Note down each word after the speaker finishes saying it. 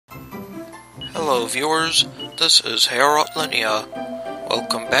Hello viewers, this is Heorot.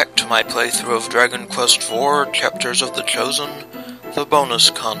 Welcome back to my playthrough of Dragon Quest IV, Chapters of the Chosen, the bonus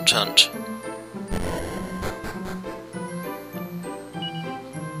content.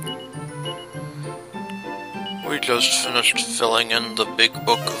 We just finished filling in the big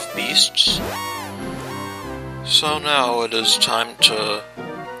book of beasts, so now it is time to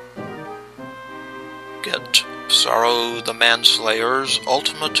get Psaro the Manslayer's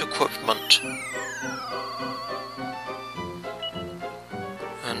ultimate equipment.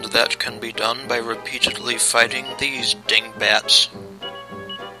 And that can be done by repeatedly fighting these dingbats.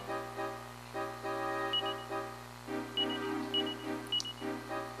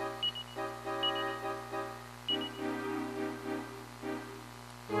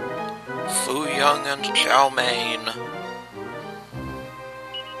 Fu Young and Chow.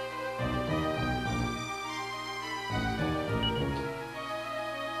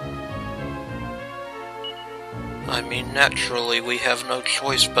 I mean, naturally, we have no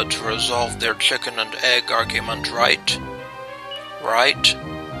choice but to resolve their chicken and egg argument, right? Right?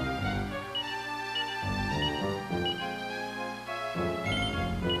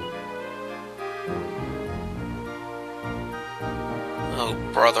 Oh,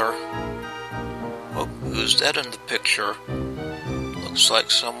 brother. Oh, who's that in the picture? Looks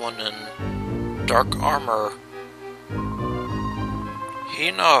like someone in dark armor.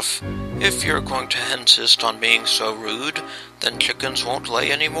 Enough! If you're going to insist on being so rude, then chickens won't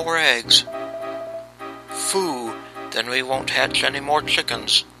lay any more eggs. Phoo! Then we won't hatch any more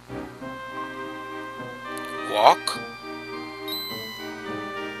chickens. Walk?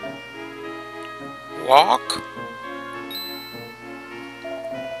 Walk?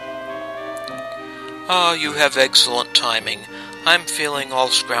 Ah, you have excellent timing. I'm feeling all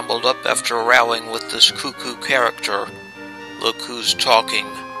scrambled up after rowing with this cuckoo character. Look who's talking.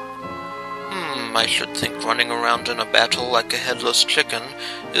 I should think running around in a battle like a headless chicken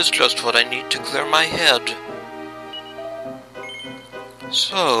is just what I need to clear my head.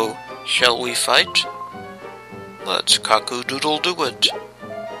 So, shall we fight? Let's cock-a-doodle-do it.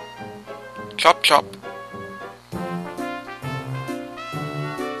 Chop chop.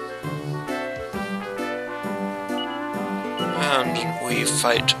 And we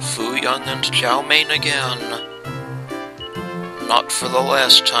fight Fu Young and Chow again. Not for the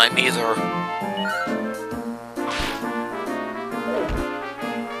last time either.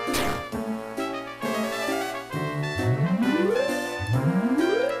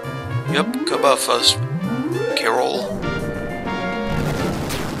 Yep, kabuff us, Kiryl.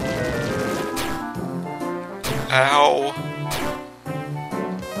 Ow.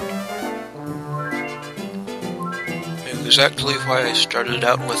 Exactly why I started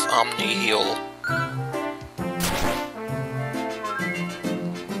out with Omni Heal.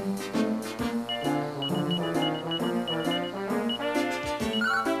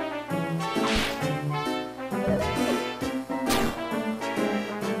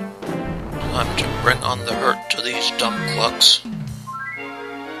 Time to bring on the hurt to these dumb clucks.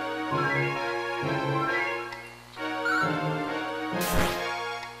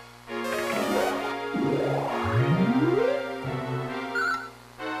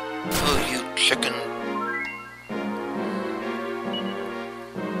 Oh, you chicken.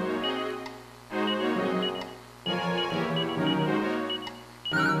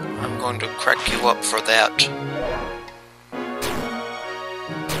 I'm going to crack you up for that.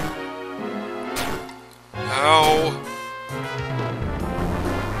 Ow.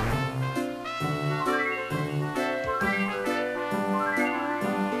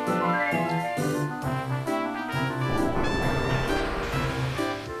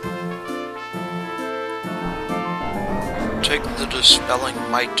 Take the dispelling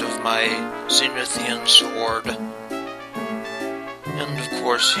might of my Zenithian sword. And of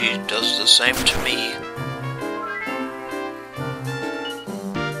course he does the same to me.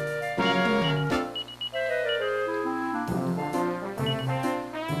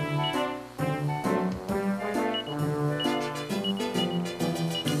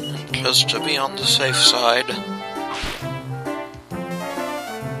 Just to be on the safe side.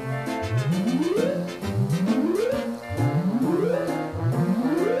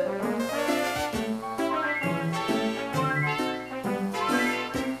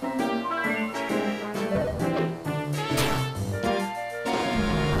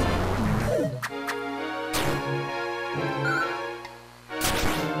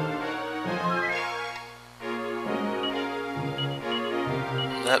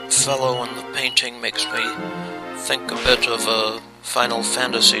 That fellow in the painting makes me think a bit of a Final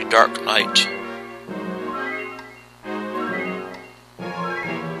Fantasy Dark Knight.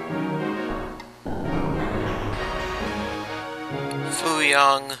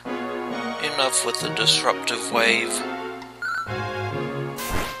 Young, enough with the disruptive wave.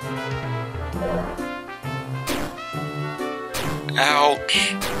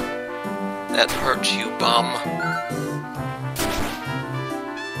 Ouch! That hurts you, bum.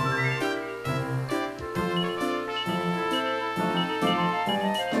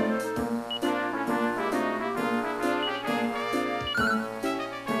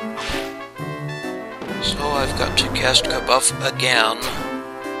 So I've got to cast Kabuff again.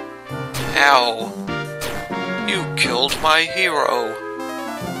 Ow! You killed my hero!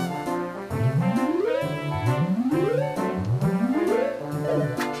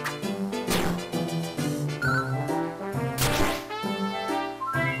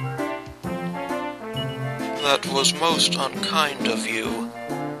 That was most unkind of you.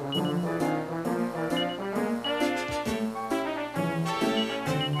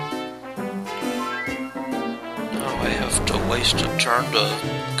 Now I have to waste a turn to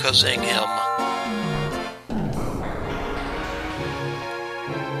kazing him.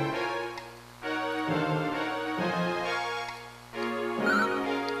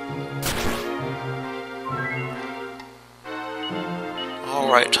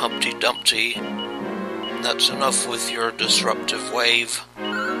 Alright, Humpty Dumpty. That's enough with your disruptive wave.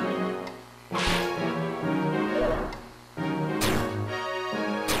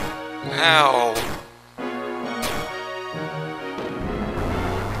 Ow!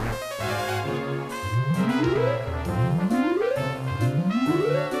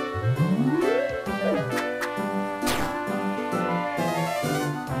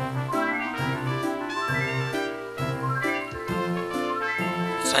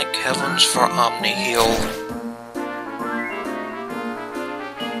 Thank heavens for Omni-Heal.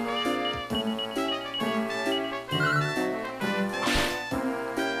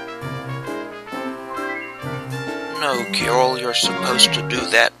 No, Kiryl, you're supposed to do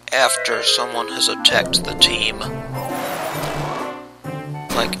that after someone has attacked the team.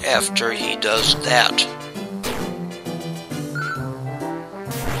 Like after he does that.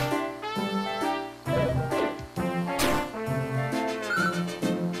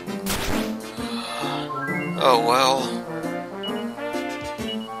 Oh well.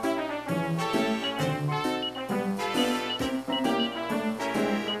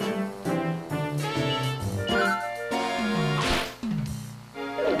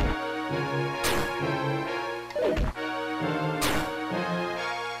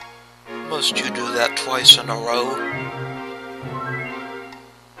 Must you do that twice in a row?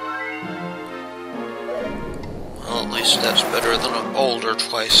 Well, at least that's better than a boulder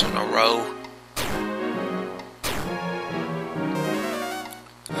twice in a row.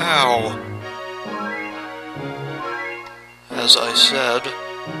 Ow! As I said,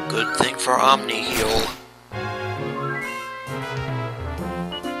 good thing for Omni-Heal.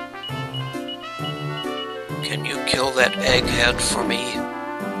 Can you kill that egghead for me?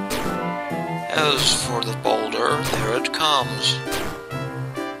 As for the boulder, there it comes.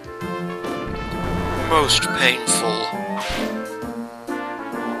 Most painful.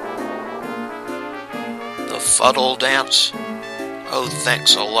 The fuddle dance? Oh,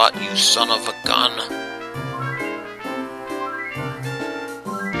 thanks a lot, you son of a gun.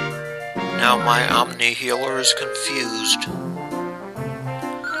 Now my Omni-Healer is confused.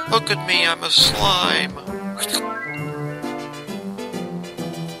 Look at me, I'm a slime.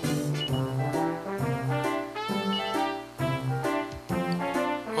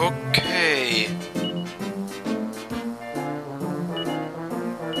 Okay.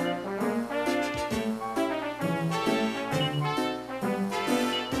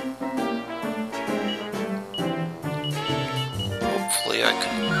 Hopefully I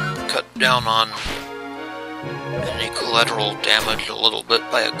can cut down on any collateral damage a little bit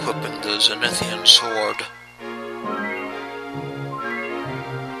by equipping the Zenithian Sword.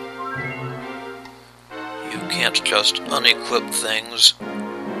 You can't just unequip things.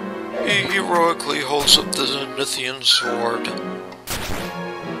 He heroically holds up the Zenithian Sword.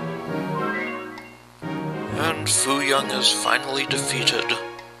 And Fu Young is finally defeated.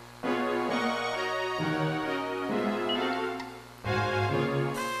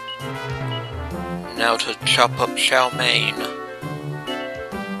 Now to chop up Chow Mein.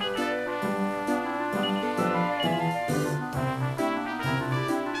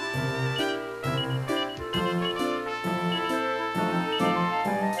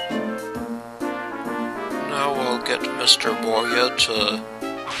 Now I'll get Mr. Borya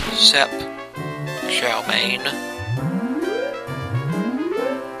to sap Chow Mein.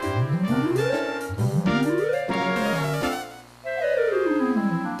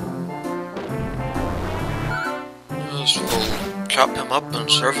 This will chop him up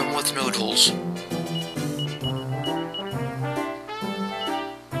and serve him with noodles.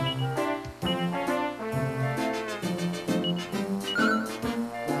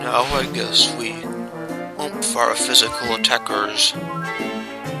 Now I guess we Oomph our physical attackers.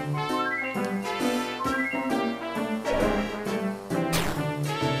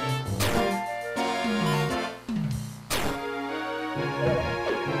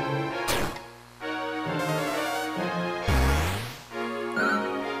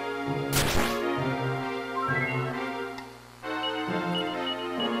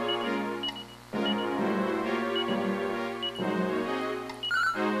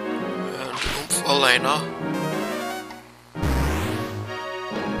 Alena.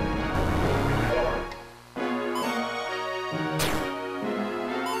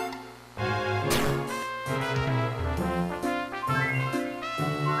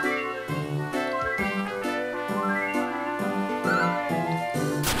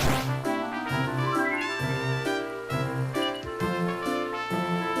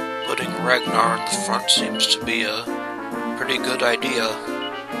 Putting Ragnar in the front seems to be a pretty good idea.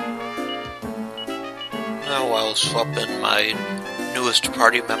 Now I'll swap in my newest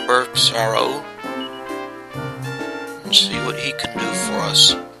party member, Psaro, and see what he can do for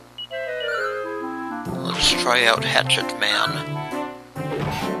us. Let's try out Hatchet Man.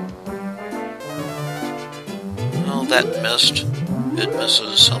 Oh, that missed. It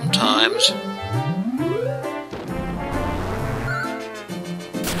misses sometimes.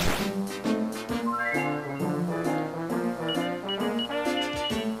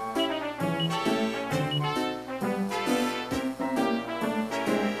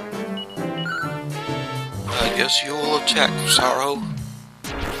 I guess you will attack, Psaro.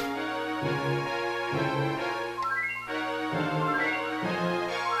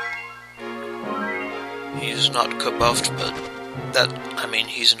 He's not kabuffed, but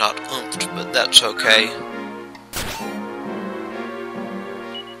he's not oomphed, but that's okay.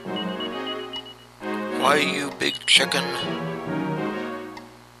 Why, you big chicken?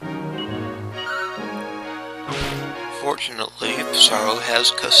 Fortunately, Psaro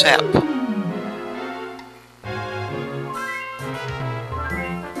has Kasap.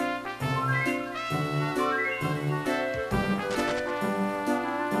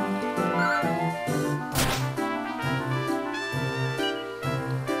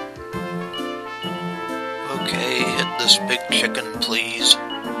 Okay, hit this big chicken, please.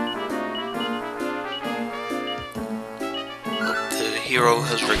 Hope the hero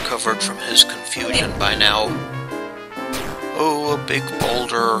has recovered from his confusion by now. Oh, a big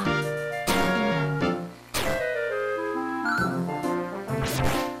boulder.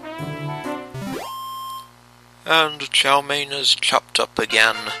 And Chow is chopped up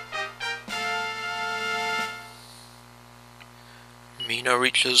again. Meena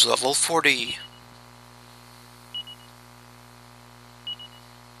reaches level 40.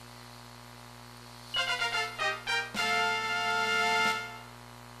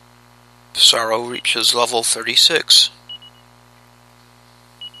 Psaro reaches level 36.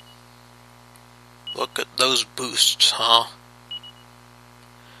 Look at those boosts, huh?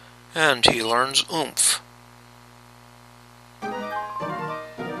 And he learns Oomph.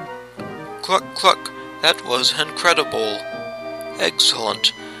 Cluck, cluck, that was incredible.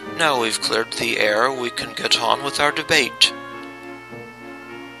 Excellent. Now we've cleared the air, we can get on with our debate.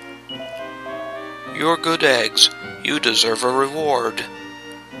 You're good eggs. You deserve a reward.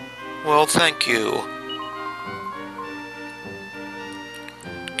 Well, thank you.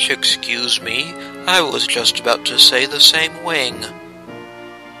 Excuse me, I was just about to say the same wing.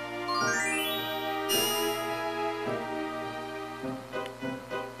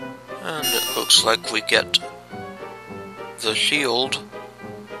 And it looks like we get the shield.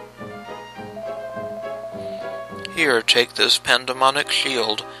 Here, take this Pandemonic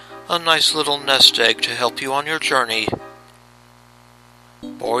Shield, a nice little nest egg to help you on your journey.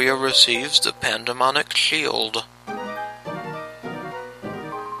 Boria receives the Pandemonic Shield.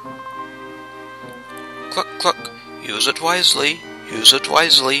 Cluck, cluck, use it wisely, use it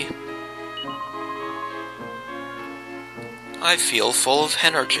wisely. I feel full of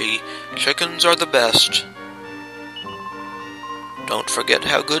energy. Chickens are the best. Don't forget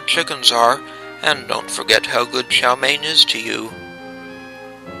how good chickens are, and don't forget how good chow mein is to you.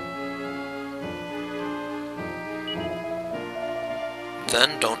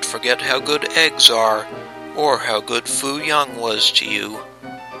 Then don't forget how good eggs are, or how good Fu Young was to you.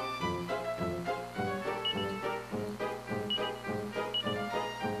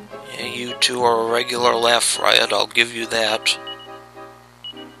 Yeah, you two are a regular laugh riot, I'll give you that.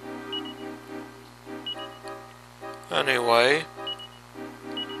 Anyway,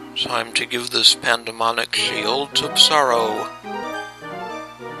 Time to give this Pandemonic Shield to Psaro.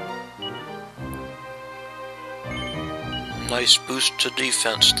 Nice boost to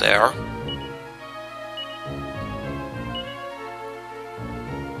defense there.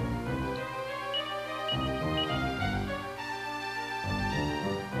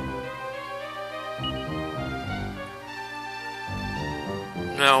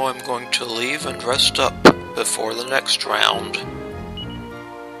 Now I'm going to leave and rest up before the next round.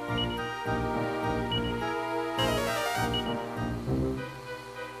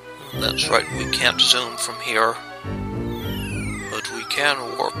 That's right, we can't zoom from here. But we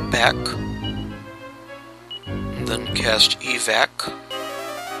can warp back. And then cast evac.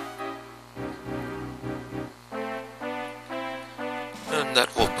 And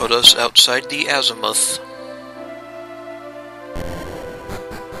that will put us outside the Azimuth.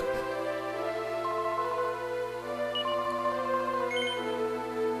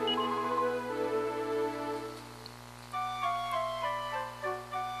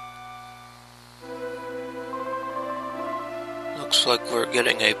 Looks like we're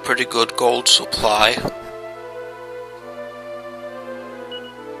getting a pretty good gold supply.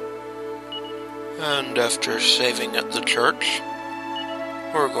 And after saving at the church,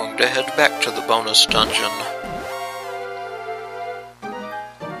 we're going to head back to the bonus dungeon.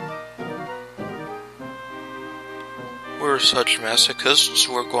 We're such masochists,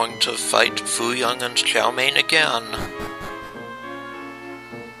 we're going to fight Fu Young and Chow again.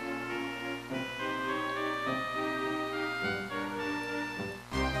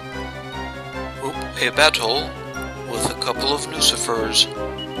 A battle with a couple of Lucifers.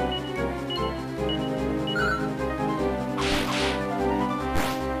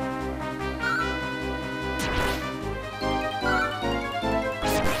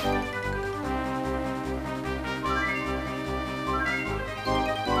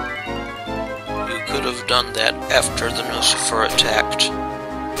 You could have done that after the Lucifer attacked.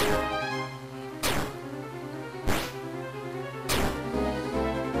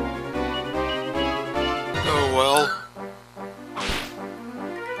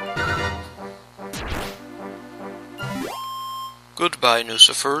 Goodbye,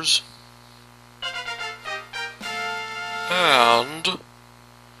 Lucifers. And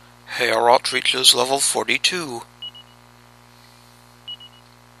Heorot reaches level 42.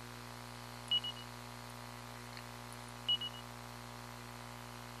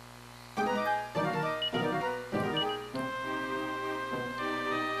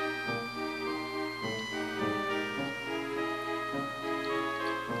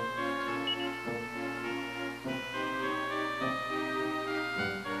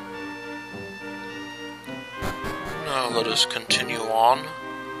 Now let us continue on.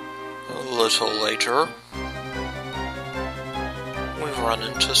 A little later, we run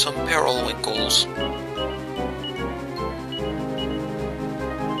into some periwinkles.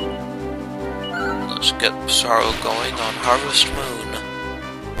 Let's get Psaro going on Harvest Moon.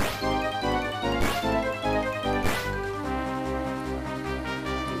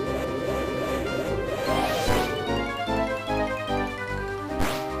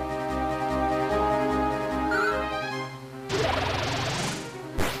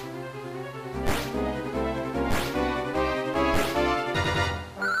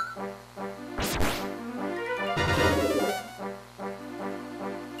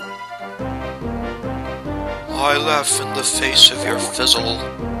 I laugh in the face of your fizzle.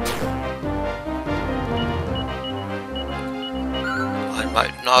 I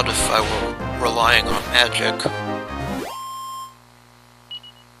might not if I were relying on magic.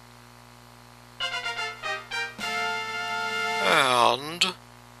 And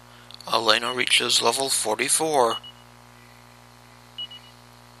Alena reaches level 44.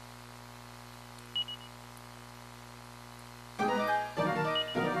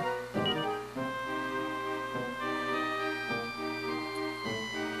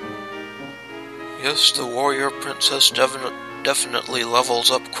 Yes, the warrior princess definitely levels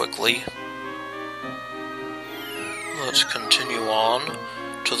up quickly. Let's continue on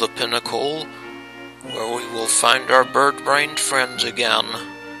to the Pinnacle, where we will find our bird-brained friends again.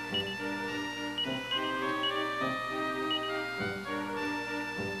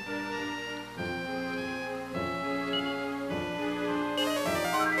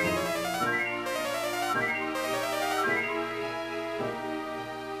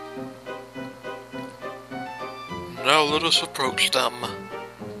 Now let us approach them.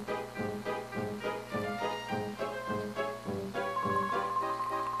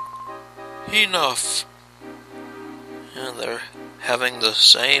 Enough! And they're having the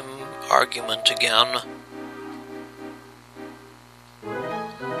same argument again.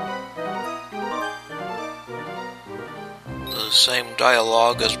 the same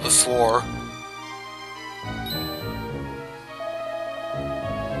dialogue as before.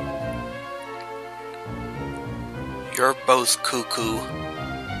 You're both cuckoo,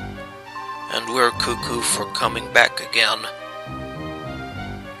 and we're cuckoo for coming back again.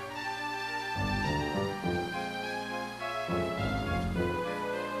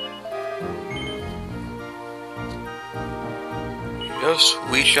 Yes,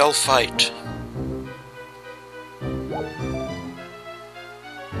 we shall fight.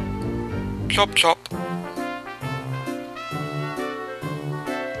 Chop chop.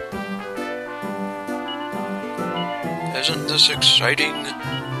 Isn't this exciting?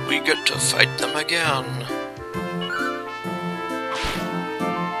 We get to fight them again.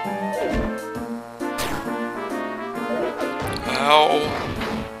 Ow.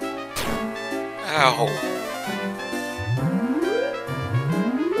 Ow.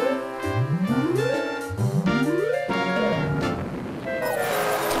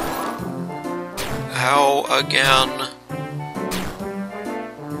 Ow again.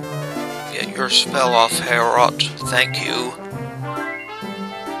 Get your spell off, Heorot. Thank you.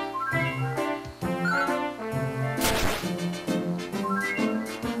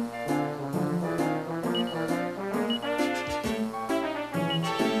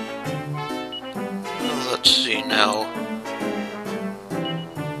 Let's see now.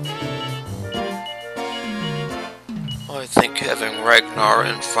 I think having Ragnar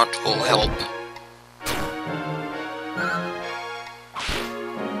in front will help.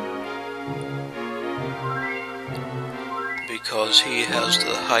 Because he has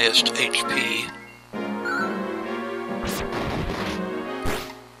the highest HP.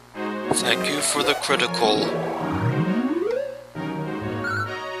 Thank you for the critical.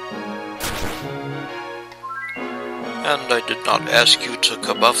 And I did not ask you to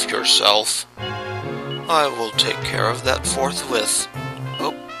kabuff yourself. I will take care of that forthwith.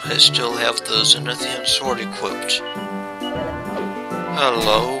 Oh, I still have the Zenithian sword equipped.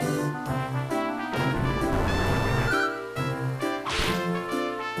 Hello.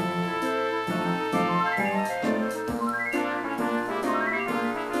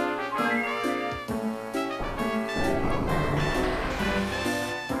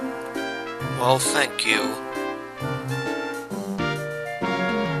 Well, thank you.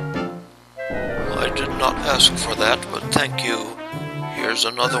 I did not ask for that, but thank you. Here's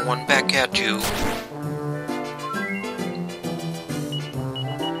another one back at you.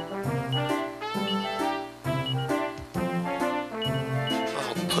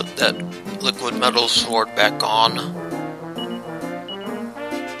 I'll put that liquid metal sword back on.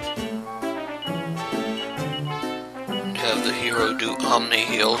 And have the hero do Omni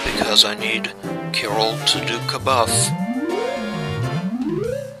Heal because I need Kiryl to do kabuff.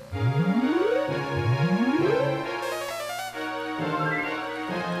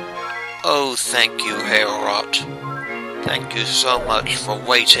 Oh, thank you, Heorot. Thank you so much for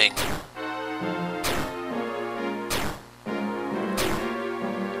waiting.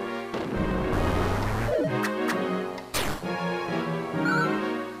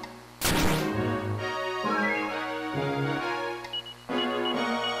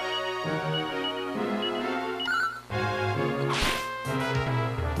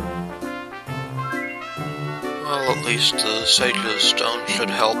 Well, at least the Sage's Stone should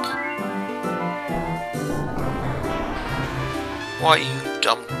help. Why, you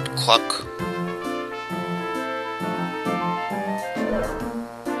dumb cluck.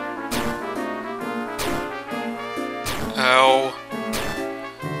 Ow.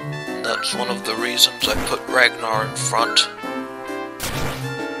 That's one of the reasons I put Ragnar in front.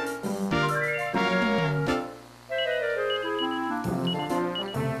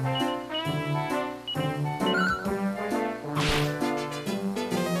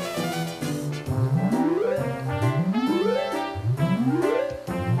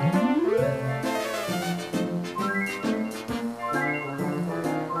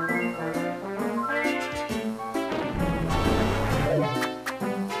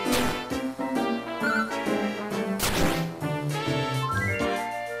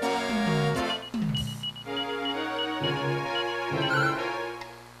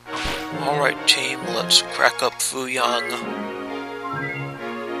 Alright team, let's crack up Fuyang.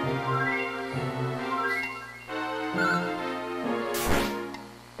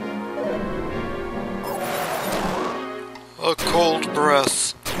 A cold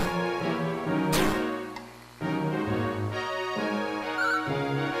breath.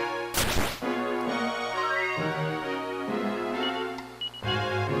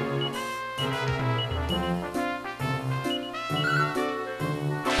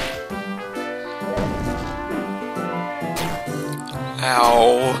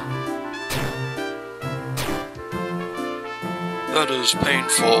 Ow. That is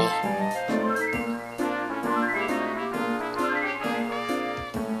painful.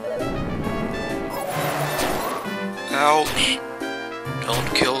 Ouch.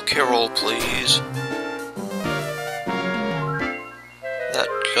 Don't kill Kiryl, please. That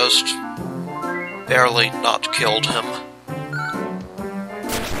just barely not killed him.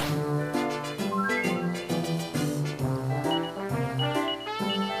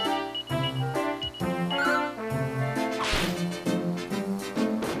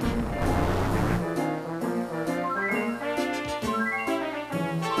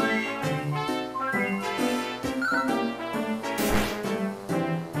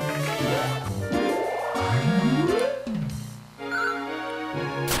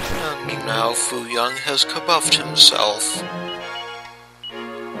 Now Fu Young has kabuffed himself.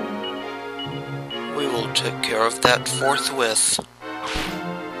 We will take care of that forthwith.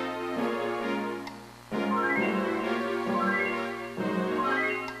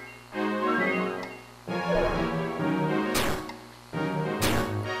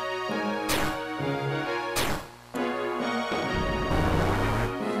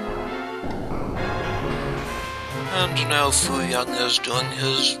 And now Fu Young is doing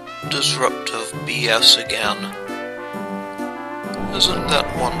his disruptive BS again. Isn't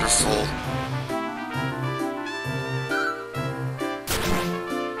that wonderful?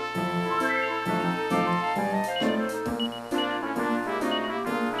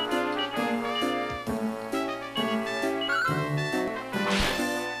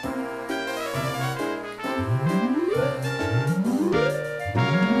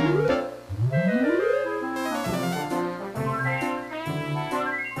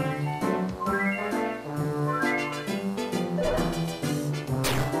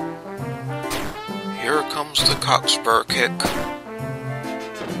 Here comes the cockspur kick.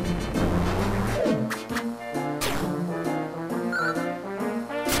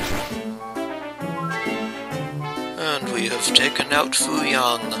 And we have taken out Fu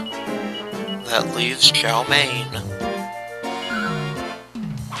Young. That leaves Chow Mein.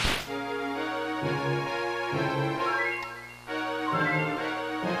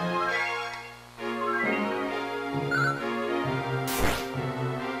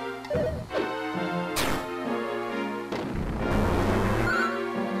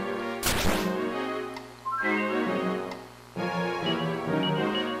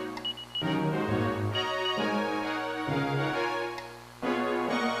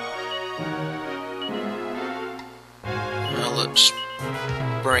 Let's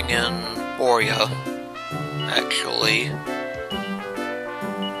bring in Boria, actually.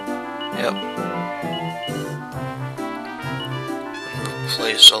 Yep. And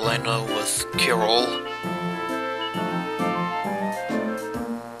replace Alena with Kiryl.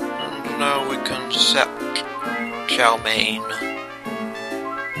 And now we can zap Chow Mein.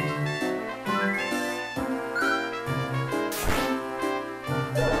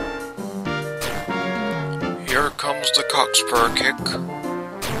 Here comes the cockspur kick.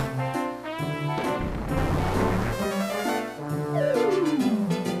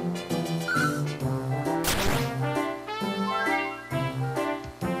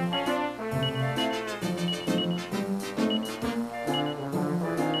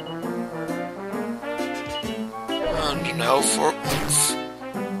 And now for Oomph.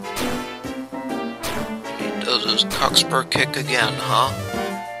 He does his cockspur kick again, huh?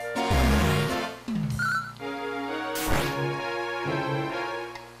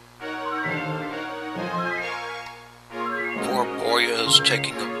 Poor Boria is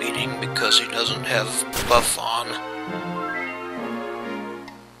taking a beating because he doesn't have buff on.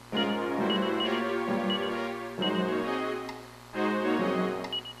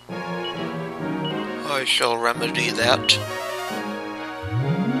 I shall remedy that.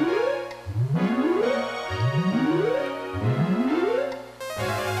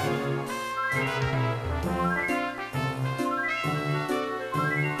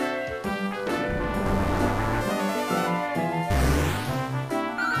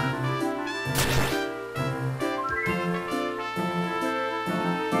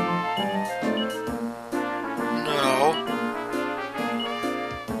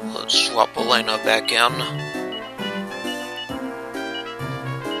 Swap Alena back in.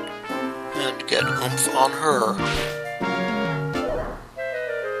 And get Oomph on her.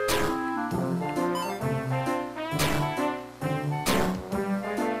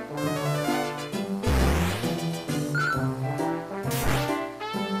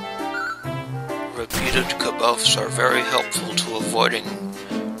 Repeated kabuffs are very helpful to avoiding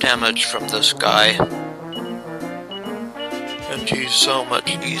damage from this guy. And he's so much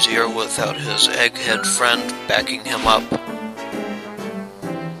easier without his egghead friend backing him up.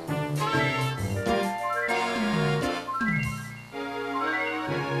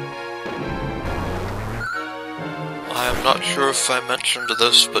 I'm not sure if I mentioned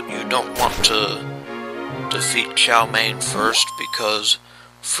this, but you don't want to defeat Chow first because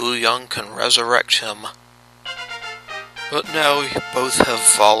Fu Young can resurrect him. But now both have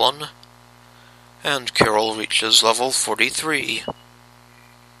fallen, and Kiryl reaches level 43.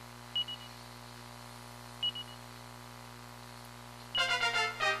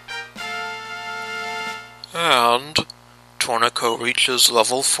 And Torneko reaches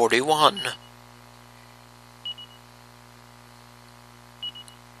level 41.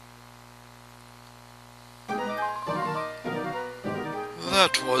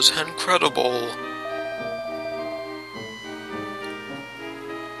 That was incredible.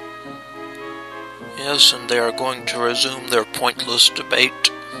 Yes, and they are going to resume their pointless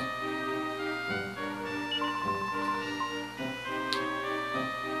debate.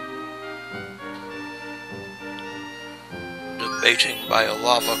 Debating by a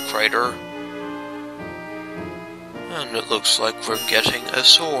lava crater. And it looks like we're getting a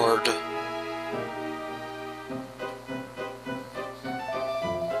sword.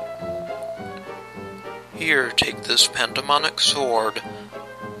 Here, take this Pandemonic Sword.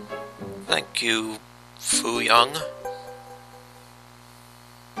 Thank you, Fu Young.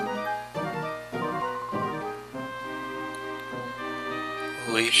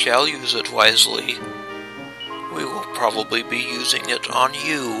 We shall use it wisely. We will probably be using it on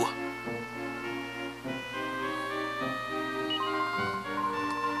you.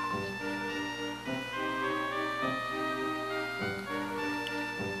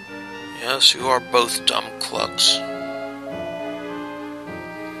 Yes, you are both dumb clucks.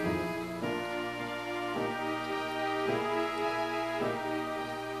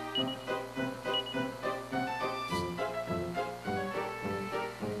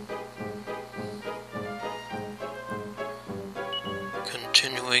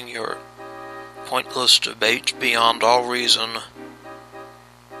 Continuing your pointless debate beyond all reason.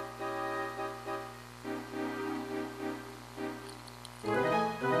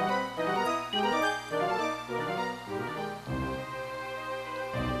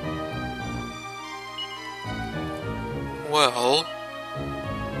 Well,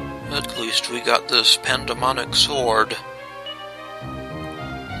 at least we got this Pandemonic Sword.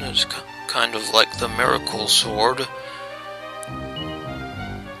 It's kind of like the Miracle Sword.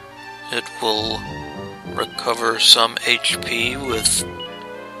 It will recover some HP with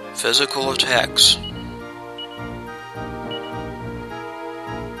physical attacks.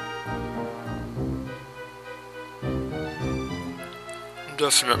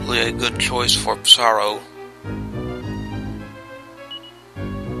 Definitely a good choice for Psaro.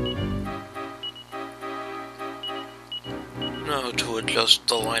 Now to adjust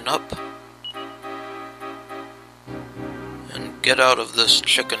the lineup. And get out of this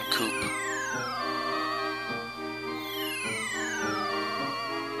chicken coop.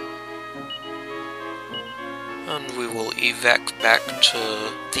 And we will evac back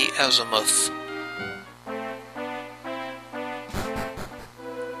to the Azimuth.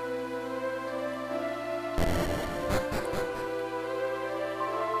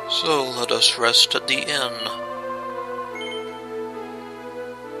 So let us rest at the inn.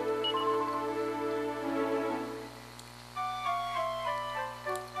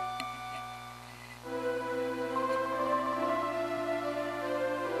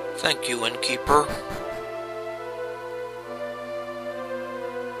 Thank you, innkeeper.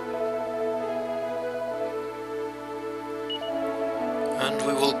 And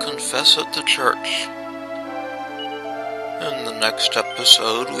we will confess at the church. In the next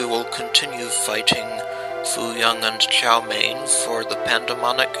episode, we will continue fighting Fu Young and Chow for the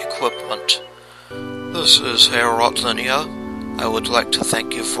Pandemonic equipment. This is Heorot. I would like to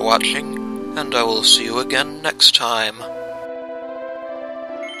thank you for watching, and I will see you again next time.